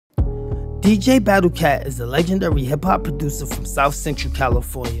DJ Battlecat is a legendary hip-hop producer from South Central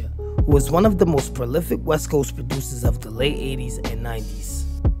California who was one of the most prolific West Coast producers of the late 80s and 90s.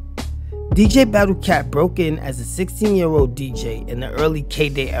 DJ Battlecat broke in as a 16-year-old DJ in the early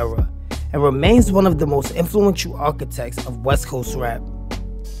KDAY era and remains one of the most influential architects of West Coast rap.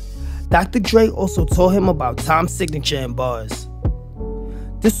 Dr. Dre also told him about Tom's signature in bars.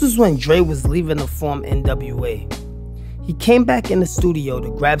 This was when Dre was leaving to form NWA. He came back in the studio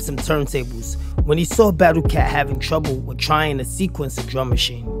to grab some turntables when he saw Battlecat having trouble with trying to sequence a drum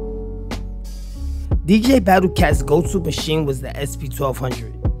machine. DJ Battlecat's go-to machine was the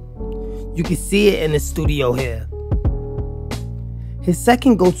SP1200. You can see it in the studio here. His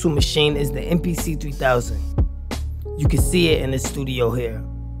second go-to machine is the MPC 3000. You can see it in the studio here.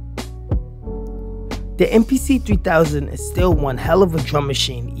 The MPC 3000 is still one hell of a drum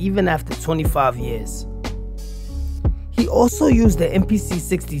machine even after 25 years. He also used the MPC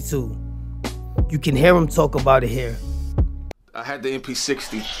 62. You can hear him talk about it here. I had the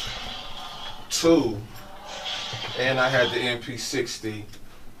MP62 and I had the MP60.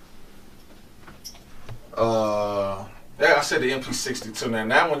 Yeah, I said the MP62. Now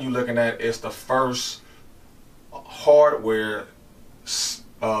that one you're looking at is the first hardware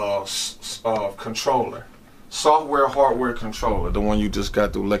controller. Software, hardware controller, the one you just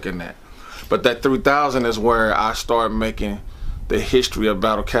got through looking at. But that 3000 is where I started making the history of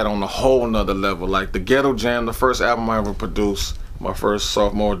Battlecat on a whole nother level. Like the Ghetto Jam, the first album I ever produced, my first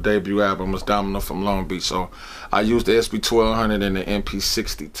sophomore debut album was Domino from Long Beach. So I used the SP1200 and the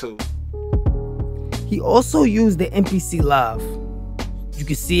MP62. He also used the MPC Live. You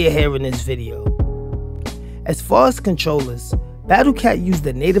can see it here in this video. As far as controllers, Battlecat used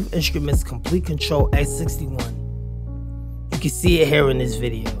the Native Instruments Complete Control X61. You can see it here in this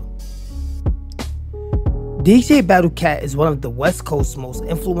video. DJ Battlecat is one of the West Coast's most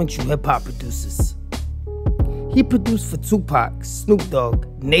influential hip-hop producers. He produced for Tupac, Snoop Dogg,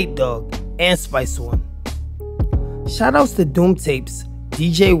 Nate Dogg, and Spice One. Shoutouts to Doom Tapes,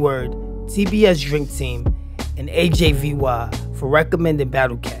 DJ Word, TBS Drink Team, and AJVY for recommending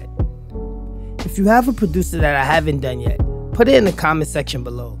Battlecat. If you have a producer that I haven't done yet, put it in the comment section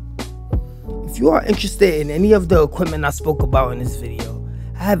below. If you are interested in any of the equipment I spoke about in this video,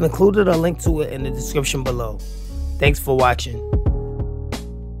 I have included a link to it in the description below. Thanks for watching.